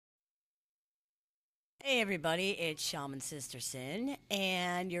Hey everybody, it's Shaman Sisterson,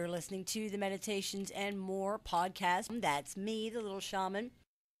 and you're listening to the Meditations and More podcast. That's me, the Little Shaman.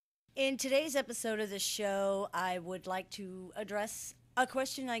 In today's episode of the show, I would like to address a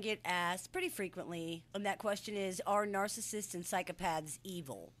question I get asked pretty frequently, and that question is, are narcissists and psychopaths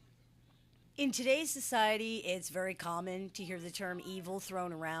evil? In today's society, it's very common to hear the term evil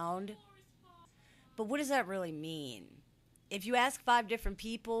thrown around, but what does that really mean? If you ask 5 different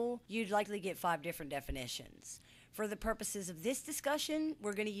people, you'd likely get 5 different definitions. For the purposes of this discussion,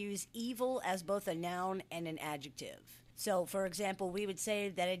 we're going to use evil as both a noun and an adjective. So, for example, we would say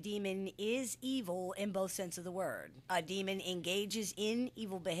that a demon is evil in both sense of the word. A demon engages in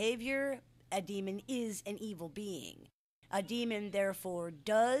evil behavior. A demon is an evil being. A demon, therefore,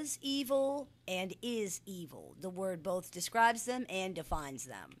 does evil and is evil. The word both describes them and defines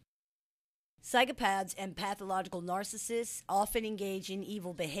them. Psychopaths and pathological narcissists often engage in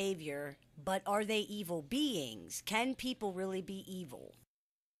evil behavior, but are they evil beings? Can people really be evil?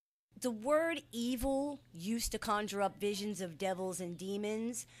 The word evil used to conjure up visions of devils and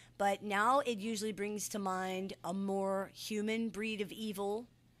demons, but now it usually brings to mind a more human breed of evil.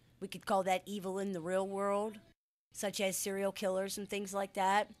 We could call that evil in the real world, such as serial killers and things like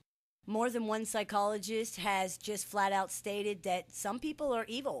that. More than one psychologist has just flat out stated that some people are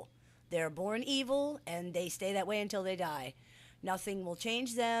evil. They're born evil, and they stay that way until they die. Nothing will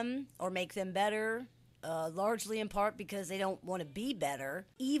change them or make them better, largely in part because they don't want to be better.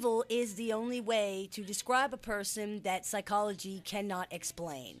 Evil is the only way to describe a person that psychology cannot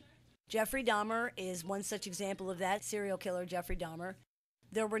explain. Jeffrey Dahmer is one such example of that, serial killer Jeffrey Dahmer.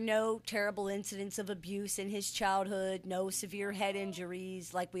 There were no terrible incidents of abuse in his childhood, no severe head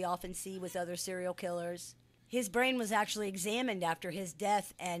injuries like we often see with other serial killers. His brain was actually examined after his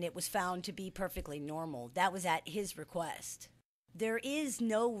death, and it was found to be perfectly normal. That was at his request. There is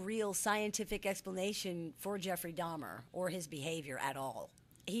no real scientific explanation for Jeffrey Dahmer or his behavior at all.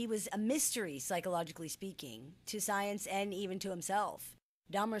 He was a mystery, psychologically speaking, to science and even to himself.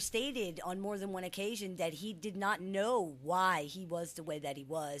 Dahmer stated on more than one occasion that he did not know why he was the way that he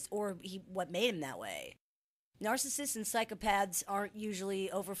was or what made him that way. Narcissists and psychopaths aren't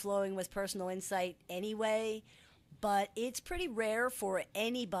usually overflowing with personal insight anyway, but it's pretty rare for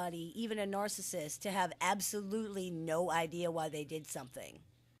anybody, even a narcissist, to have absolutely no idea why they did something.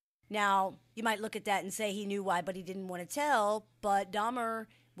 Now, you might look at that and say he knew why, but he didn't want to tell, but Dahmer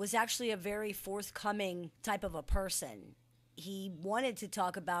was actually a very forthcoming type of a person. He wanted to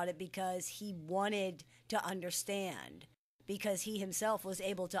talk about it because he wanted to understand, because he himself was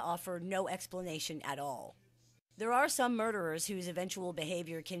able to offer no explanation at all. There are some murderers whose eventual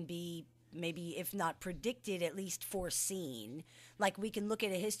behavior can be, maybe if not predicted, at least foreseen. Like we can look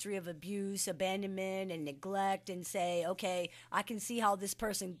at a history of abuse, abandonment, and neglect and say, okay, I can see how this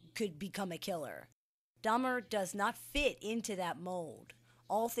person could become a killer. Dahmer does not fit into that mold.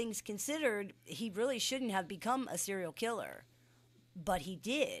 All things considered, he really shouldn't have become a serial killer. But he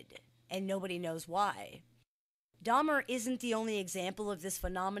did, and nobody knows why. Dahmer isn't the only example of this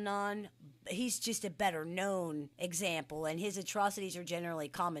phenomenon. He's just a better known example, and his atrocities are generally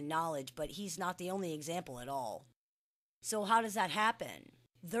common knowledge, but he's not the only example at all. So how does that happen?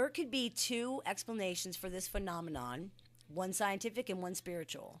 There could be 2 explanations for this phenomenon, one scientific and one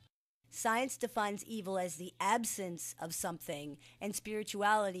spiritual. Science defines evil as the absence of something, and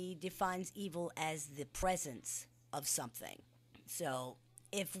spirituality defines evil as the presence of something. So,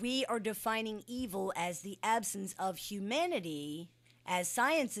 if we are defining evil as the absence of humanity, as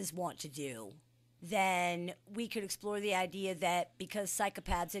scientists want to do, then we could explore the idea that because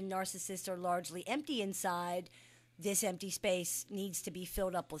psychopaths and narcissists are largely empty inside, this empty space needs to be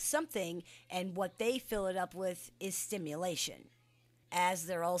filled up with something, and what they fill it up with is stimulation. As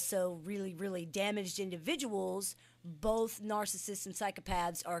they're also really, really damaged individuals, both narcissists and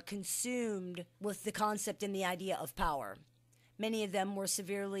psychopaths are consumed with the concept and the idea of power. Many of them were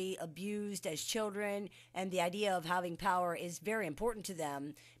severely abused as children, and the idea of having power is very important to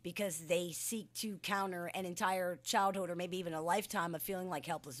them because they seek to counter an entire childhood or maybe even a lifetime of feeling like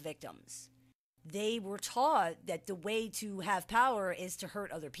helpless victims. They were taught that the way to have power is to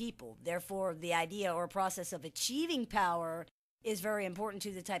hurt other people. Therefore, the idea or process of achieving power is very important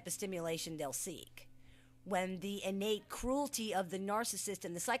to the type of stimulation they'll seek. When the innate cruelty of the narcissist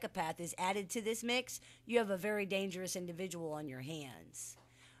and the psychopath is added to this mix, you have a very dangerous individual on your hands.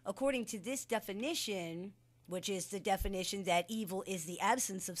 According to this definition, which is the definition that evil is the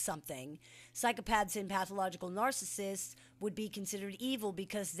absence of something, psychopaths and pathological narcissists would be considered evil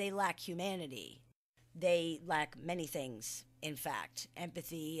because they lack humanity. They lack many things, in fact: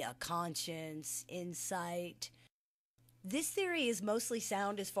 empathy, a conscience, insight. This theory is mostly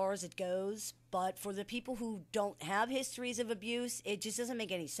sound as far as it goes, but for the people who don't have histories of abuse, it just doesn't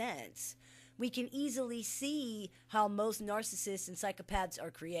make any sense. We can easily see how most narcissists and psychopaths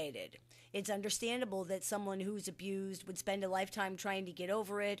are created. It's understandable that someone who's abused would spend a lifetime trying to get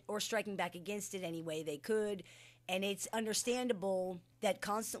over it or striking back against it any way they could. And it's understandable that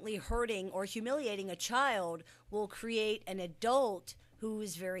constantly hurting or humiliating a child will create an adult who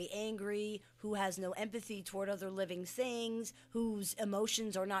is very angry, who has no empathy toward other living things, whose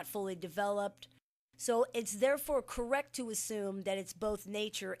emotions are not fully developed. So it's therefore correct to assume that it's both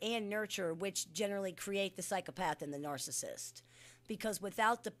nature and nurture which generally create the psychopath and the narcissist. Because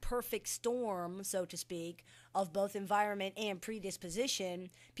without the perfect storm, so to speak, of both environment and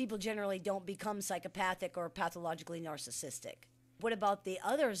predisposition, people generally don't become psychopathic or pathologically narcissistic. What about the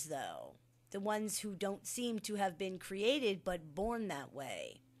others, though? The ones who don't seem to have been created but born that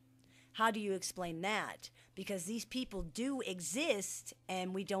way. How do you explain that? Because these people do exist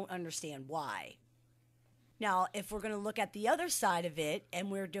and we don't understand why. Now, if we're going to look at the other side of it and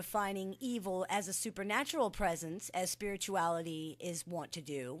we're defining evil as a supernatural presence, as spirituality is wont to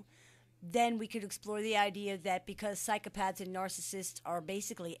do, then we could explore the idea that because psychopaths and narcissists are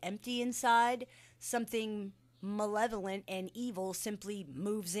basically empty inside, something malevolent and evil simply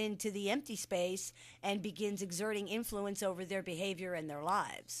moves into the empty space and begins exerting influence over their behavior and their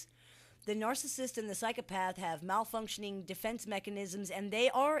lives. The narcissist and the psychopath have malfunctioning defense mechanisms and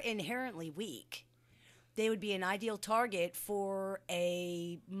they are inherently weak. They would be an ideal target for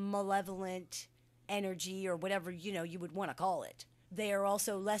a malevolent energy or whatever, you would want to call it. They are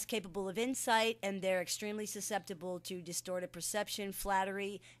also less capable of insight and they're extremely susceptible to distorted perception,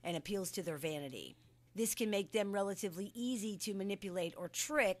 flattery, and appeals to their vanity. This can make them relatively easy to manipulate or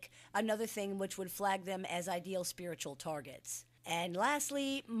trick, another thing which would flag them as ideal spiritual targets. And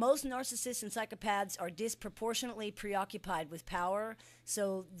lastly, most narcissists and psychopaths are disproportionately preoccupied with power,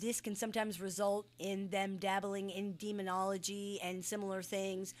 so this can sometimes result in them dabbling in demonology and similar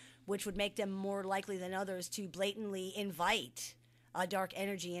things, which would make them more likely than others to blatantly invite a dark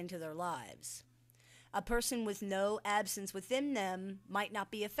energy into their lives. A person with no absence within them might not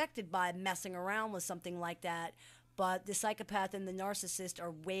be affected by messing around with something like that, but the psychopath and the narcissist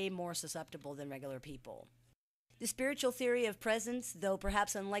are way more susceptible than regular people. The spiritual theory of presence, though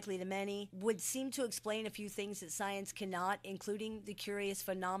perhaps unlikely to many, would seem to explain a few things that science cannot, including the curious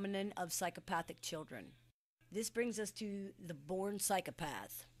phenomenon of psychopathic children. This brings us to the born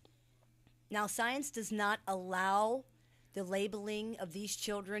psychopath. Now, science does not allow the labeling of these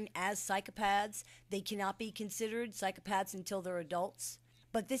children as psychopaths. They cannot be considered psychopaths until they're adults.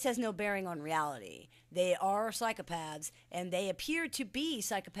 But this has no bearing on reality. They are psychopaths, and they appear to be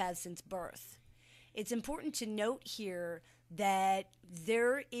psychopaths since birth. It's important to note here that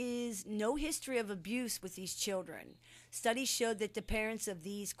there is no history of abuse with these children. Studies showed that the parents of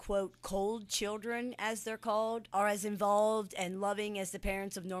these, quote, cold children, as they're called, are as involved and loving as the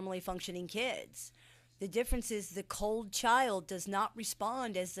parents of normally functioning kids. The difference is the cold child does not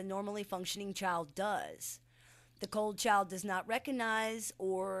respond as the normally functioning child does. The cold child does not recognize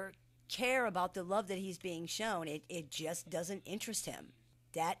or care about the love that he's being shown. It just doesn't interest him.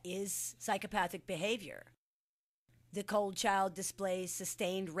 That is psychopathic behavior. The cold child displays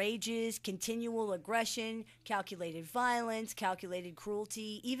sustained rages, continual aggression, calculated violence, calculated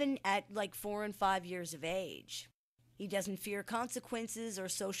cruelty, even at like 4 and 5 years of age. He doesn't fear consequences or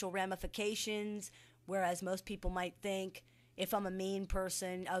social ramifications, whereas most people might think, if I'm a mean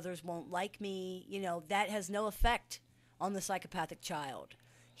person, others won't like me. That has no effect on the psychopathic child.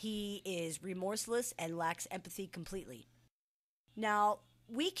 He is remorseless and lacks empathy completely. Now,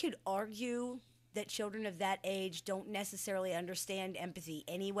 we could argue that children of that age don't necessarily understand empathy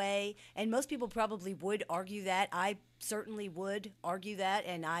anyway, and most people probably would argue that. I certainly would argue that,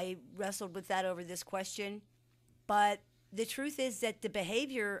 and I wrestled with that over this question. But the truth is that the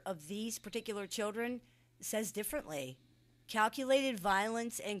behavior of these particular children says differently. Calculated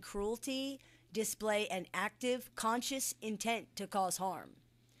violence and cruelty display an active, conscious intent to cause harm.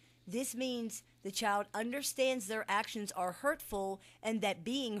 This means the child understands their actions are hurtful and that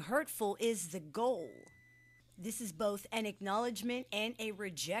being hurtful is the goal. This is both an acknowledgement and a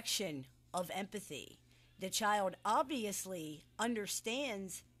rejection of empathy. The child obviously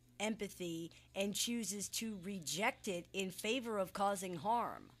understands empathy and chooses to reject it in favor of causing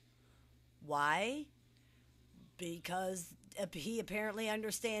harm. Why? Because he apparently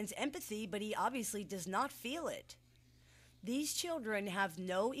understands empathy, but he obviously does not feel it. These children have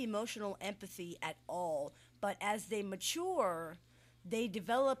no emotional empathy at all, but as they mature, they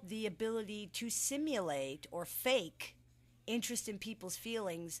develop the ability to simulate or fake interest in people's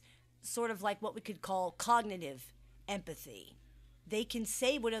feelings, sort of like what we could call cognitive empathy. They can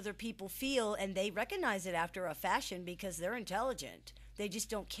say what other people feel, and they recognize it after a fashion because they're intelligent. They just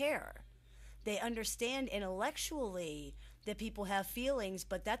don't care. They understand intellectually that people have feelings,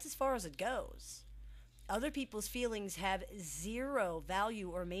 but that's as far as it goes. Other people's feelings have zero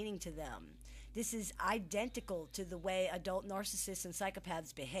value or meaning to them. This is identical to the way adult narcissists and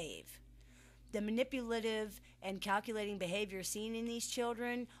psychopaths behave. The manipulative and calculating behavior seen in these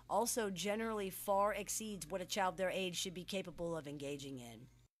children also generally far exceeds what a child their age should be capable of engaging in.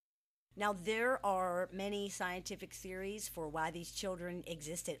 Now, there are many scientific theories for why these children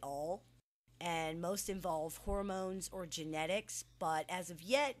exist at all, and most involve hormones or genetics, but as of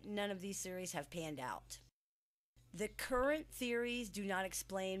yet, none of these theories have panned out. The current theories do not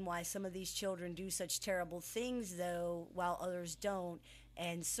explain why some of these children do such terrible things, though, while others don't,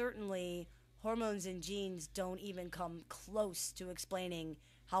 and certainly hormones and genes don't even come close to explaining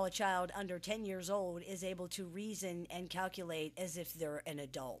how a child under 10 years old is able to reason and calculate as if they're an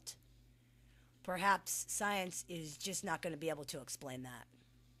adult. Perhaps science is just not going to be able to explain that.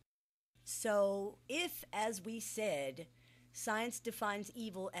 So, if, as we said, science defines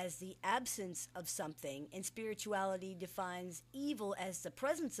evil as the absence of something, and spirituality defines evil as the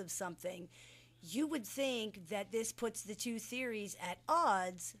presence of something, you would think that this puts the two theories at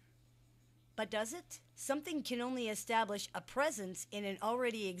odds, but does it? Something can only establish a presence in an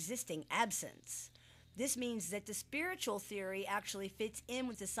already existing absence. This means that the spiritual theory actually fits in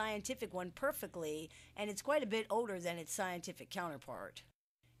with the scientific one perfectly, and it's quite a bit older than its scientific counterpart.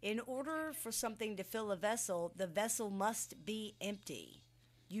 In order for something to fill a vessel, the vessel must be empty.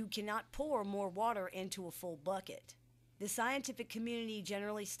 You cannot pour more water into a full bucket. The scientific community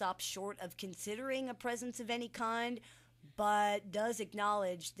generally stops short of considering a presence of any kind, but does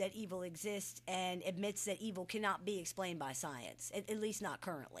acknowledge that evil exists and admits that evil cannot be explained by science, at least not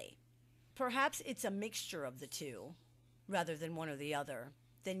currently. Perhaps it's a mixture of the two, rather than one or the other.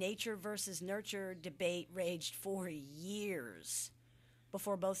 The nature versus nurture debate raged for years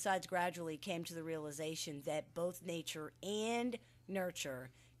before both sides gradually came to the realization that both nature and nurture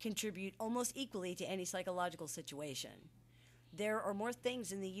contribute almost equally to any psychological situation. There are more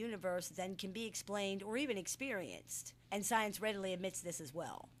things in the universe than can be explained or even experienced, and science readily admits this as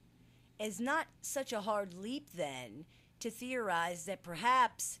well. It's not such a hard leap, then, to theorize that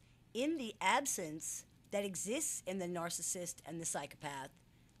perhaps in the absence that exists in the narcissist and the psychopath,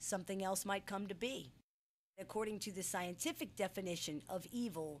 something else might come to be. According to the scientific definition of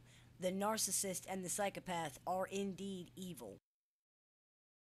evil, the narcissist and the psychopath are indeed evil.